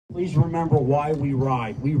Please remember why we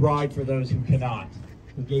ride. We ride for those who cannot,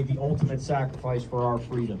 who gave the ultimate sacrifice for our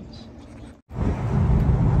freedoms.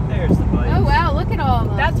 There's the bike. Oh wow, look at all of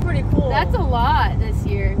them. That's pretty cool. That's a lot this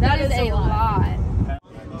year. That is a lot.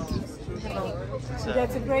 We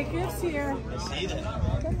got some great gifts here.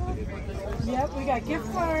 Yep, we got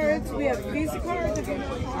gift cards. We have Visa cards. I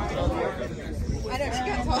know she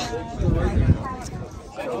got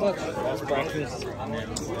That's breakfast.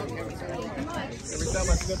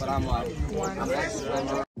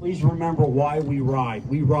 Please remember why we ride.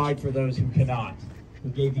 We ride for those who cannot, who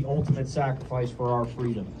gave the ultimate sacrifice for our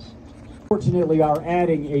freedoms. Fortunately, are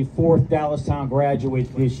adding a fourth Dallastown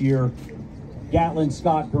graduate this year. Gatlin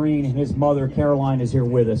Scott Green and his mother, Caroline, is here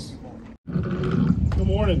with us. Good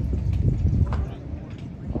morning.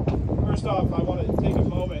 First off, I want to take a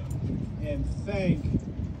moment and thank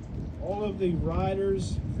all of the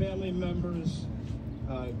riders, family members,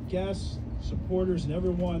 guests, supporters, and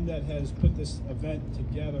everyone that has put this event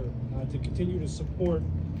together to continue to support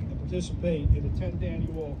and participate in the 10th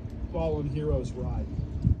annual Fallen Heroes Ride.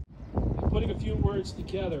 Putting a few words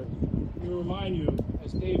together, we remind you,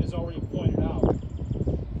 as Dave has already pointed out,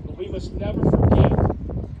 but we must never forget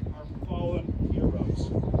our fallen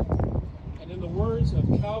heroes. And in the words of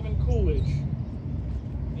Calvin Coolidge,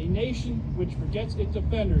 a nation which forgets its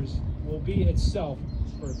defenders will be itself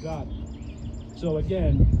forgotten. So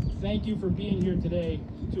again, thank you for being here today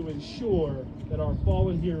to ensure that our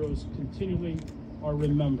fallen heroes continually are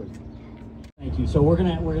remembered. Thank you. So we're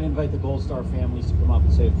gonna invite the Gold Star families to come up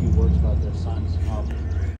and say a few words about their sons.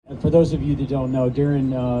 And for those of you that don't know,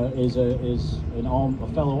 Darren is a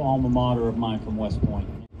fellow alma mater of mine from West Point.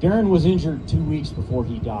 Darren was injured 2 weeks before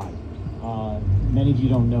he died. Many of you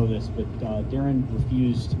don't know this, but Darren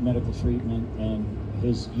refused medical treatment, and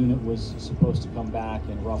his unit was supposed to come back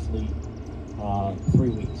in roughly 3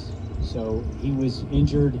 weeks. So he was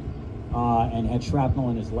injured and had shrapnel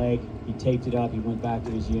in his leg. He taped it up, he went back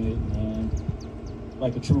to his unit, and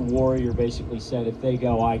like a true warrior basically said, if they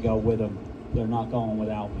go, I go with them. They're not going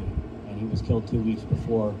without me. And he was killed 2 weeks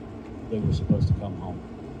before they were supposed to come home.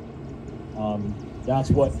 That's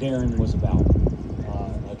what Darren was about.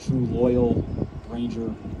 A true loyal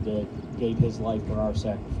Ranger that gave his life for our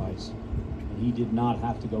sacrifice. And he did not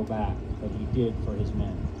have to go back, but he did for his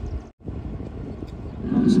men.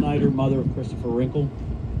 Snyder, mother of Christopher Wrinkle.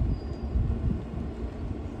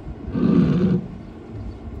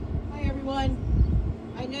 Hi everyone.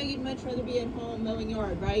 I know you'd much rather be at home mowing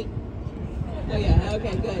yard, right? Oh yeah,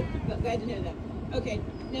 okay, good. Glad to know that. Okay,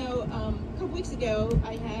 now a couple weeks ago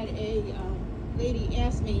I had a lady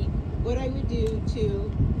ask me what I would do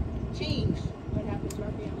to change what happened to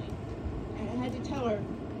our family. And I had to tell her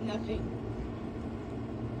nothing.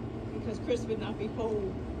 Because Chris would not be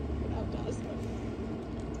whole without us.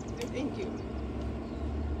 So thank you.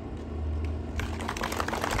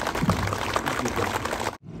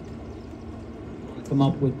 Come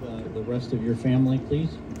up with the rest of your family,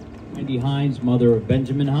 please. Andy Hines, mother of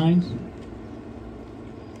Benjamin Hines. On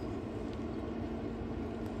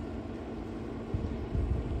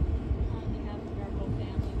behalf of our whole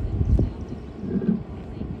family, I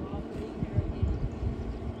thank you all for being here,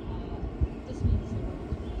 and this means the world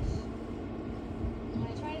to us. When I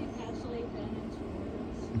try to encapsulate them into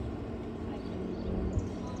words, I can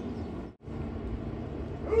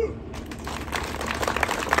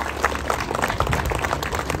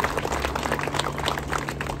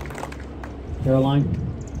Caroline.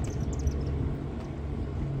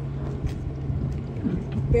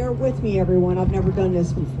 Bear with me, everyone. I've never done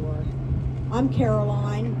this before. I'm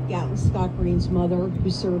Caroline, Gatlin Scott Green's mother,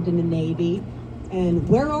 who served in the Navy. And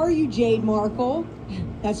where are you, Jade Markle?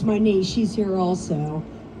 That's my niece. She's here also.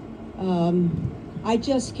 I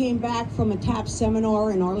just came back from a TAPS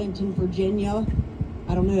seminar in Arlington, Virginia.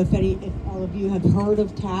 I don't know if all of you have heard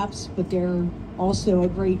of TAPS, but they're also a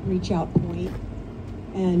great reach-out point.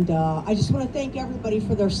 And I just want to thank everybody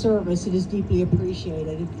for their service. It is deeply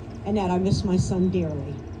appreciated. And that I miss my son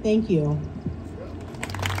dearly. Thank you.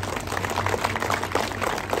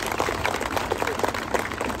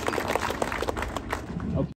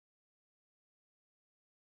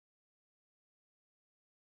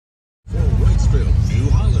 For Wrightsville, New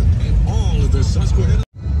Holland, and all of the Susquehanna.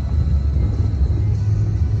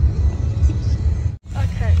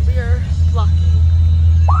 Okay, we are blocking.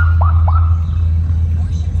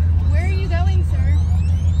 Where are you going, sir?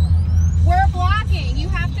 We're blocking. You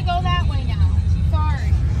have to go that way now.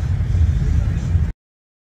 Sorry.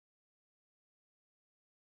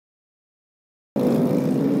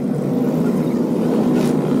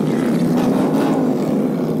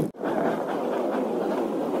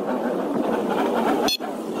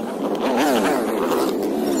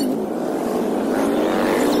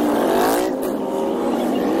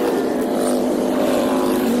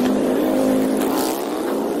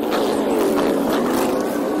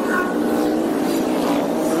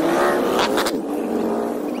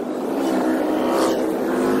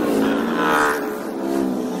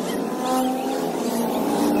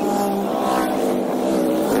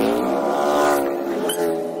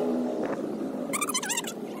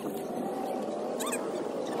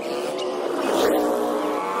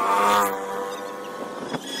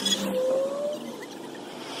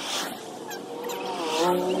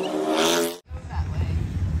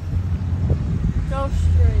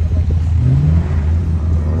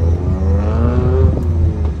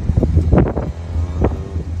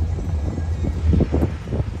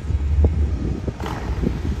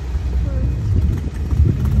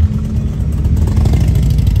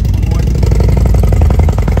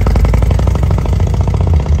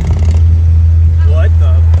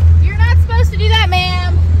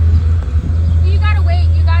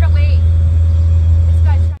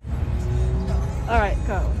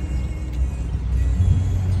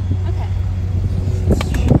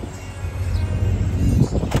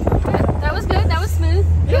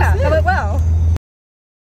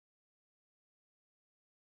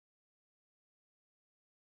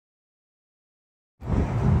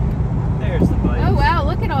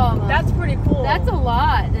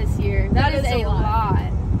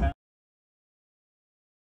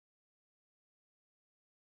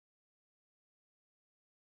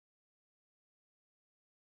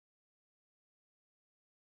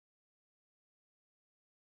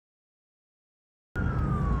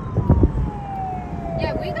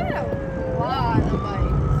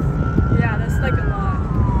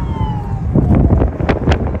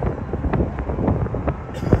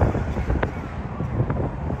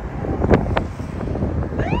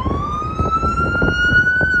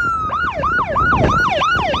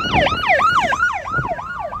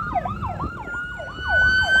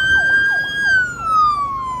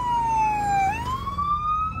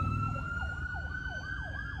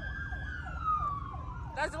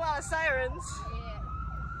 the sirens.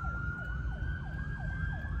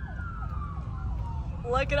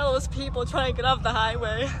 Look at all those people trying to get off the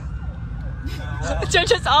highway. They're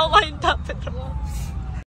just all lined up in the row.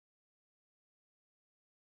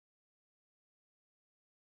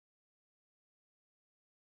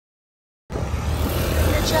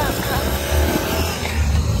 Good job, Kyle.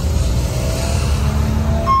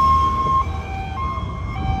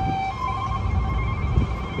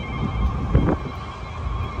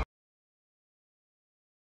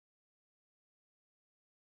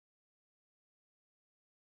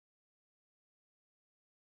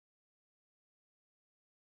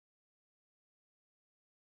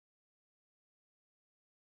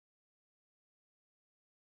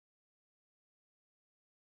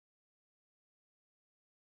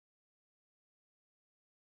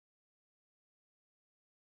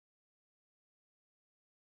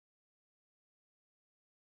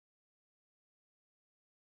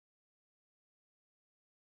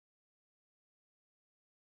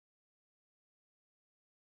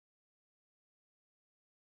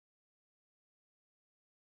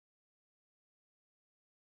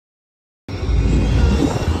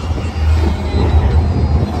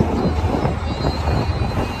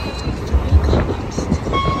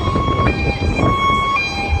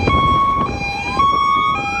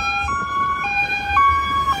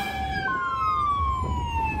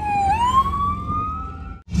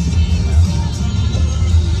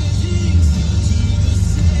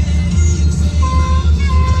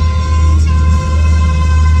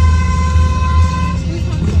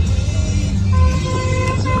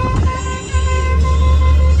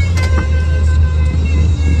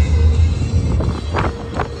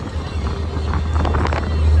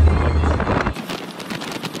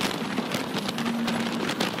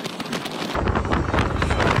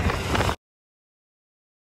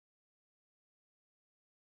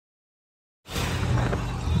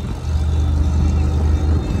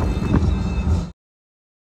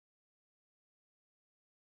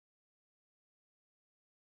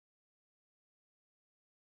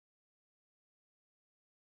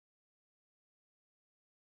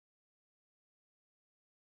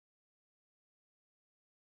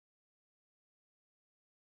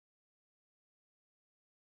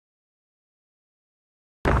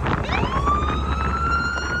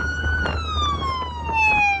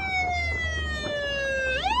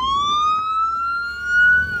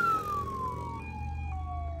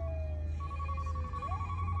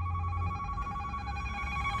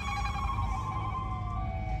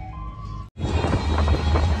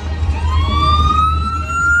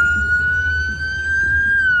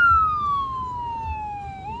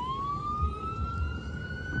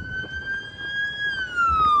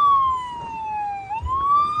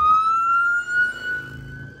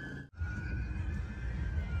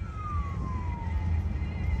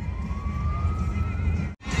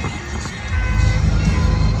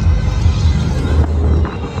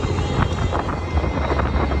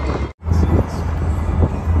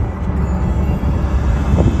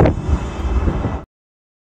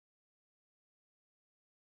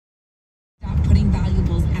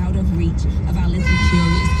 Of our little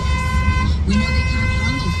curious guests. We know they can't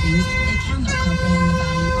handle things they cannot comprehend the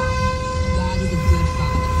value of. God is a good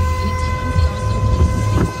father, and at times he also places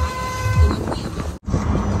things higher than what we have.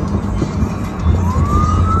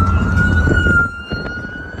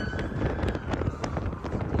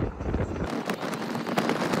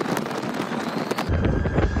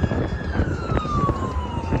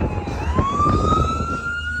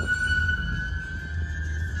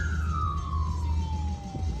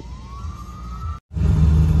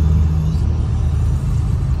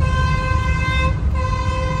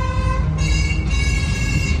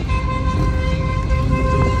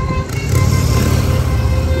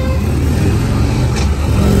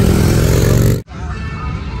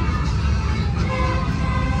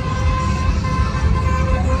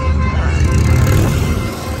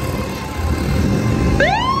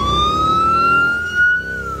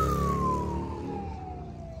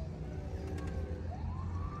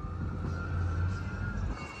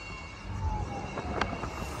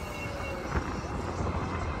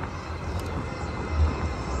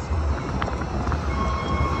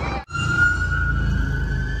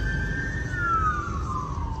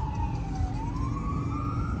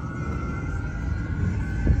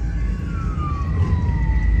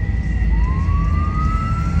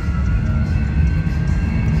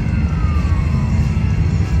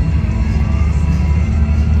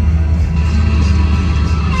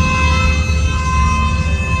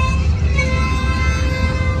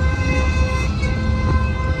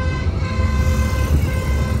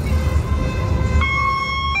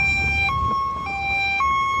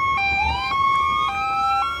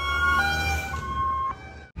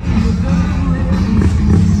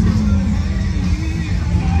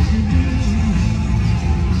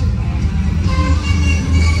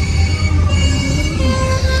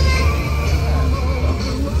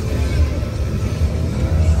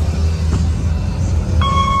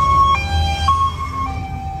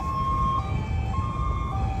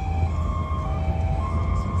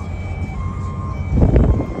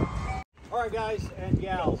 right, guys and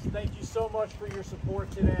gals, thank you so much for your support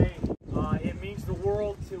today. It means the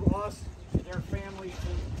world to us and their families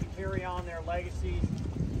to carry on their legacies.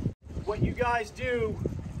 What you guys do,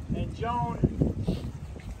 and Joan,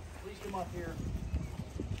 please come up here.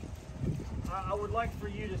 I would like for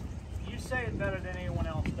you to, you say it better than anyone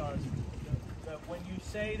else does. But when you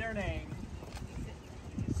say their name,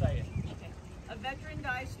 say it. Okay. A veteran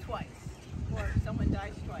dies twice, or someone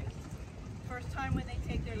dies twice. First time when they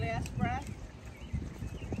take their last breath,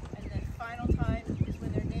 and then final time is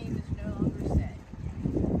when their name is no longer said.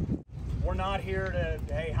 We're not here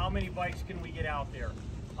to, hey, how many bikes can we get out there?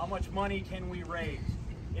 How much money can we raise?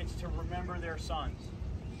 It's to remember their sons,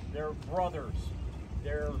 their brothers,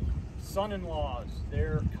 their son-in-laws,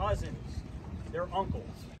 their cousins, their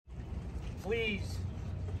uncles. Please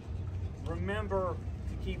remember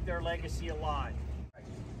to keep their legacy alive.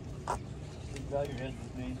 Please bow your heads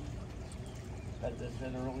with me. As I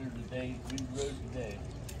said earlier today, we rode today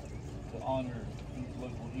to honor these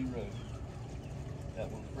local heroes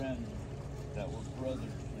that were friends, that were brothers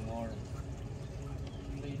in arms.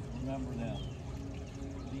 Please remember them.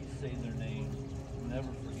 Please say their names.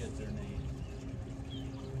 Never forget their names.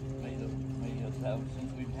 May us have,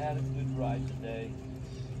 since we've had a good ride today,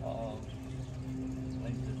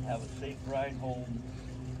 let's just have a safe ride home.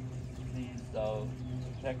 Please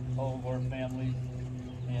protect all of our families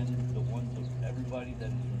and the ones of everybody that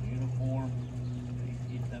is in uniform. Please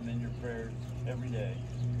keep them in your prayers every day.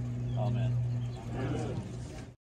 Amen.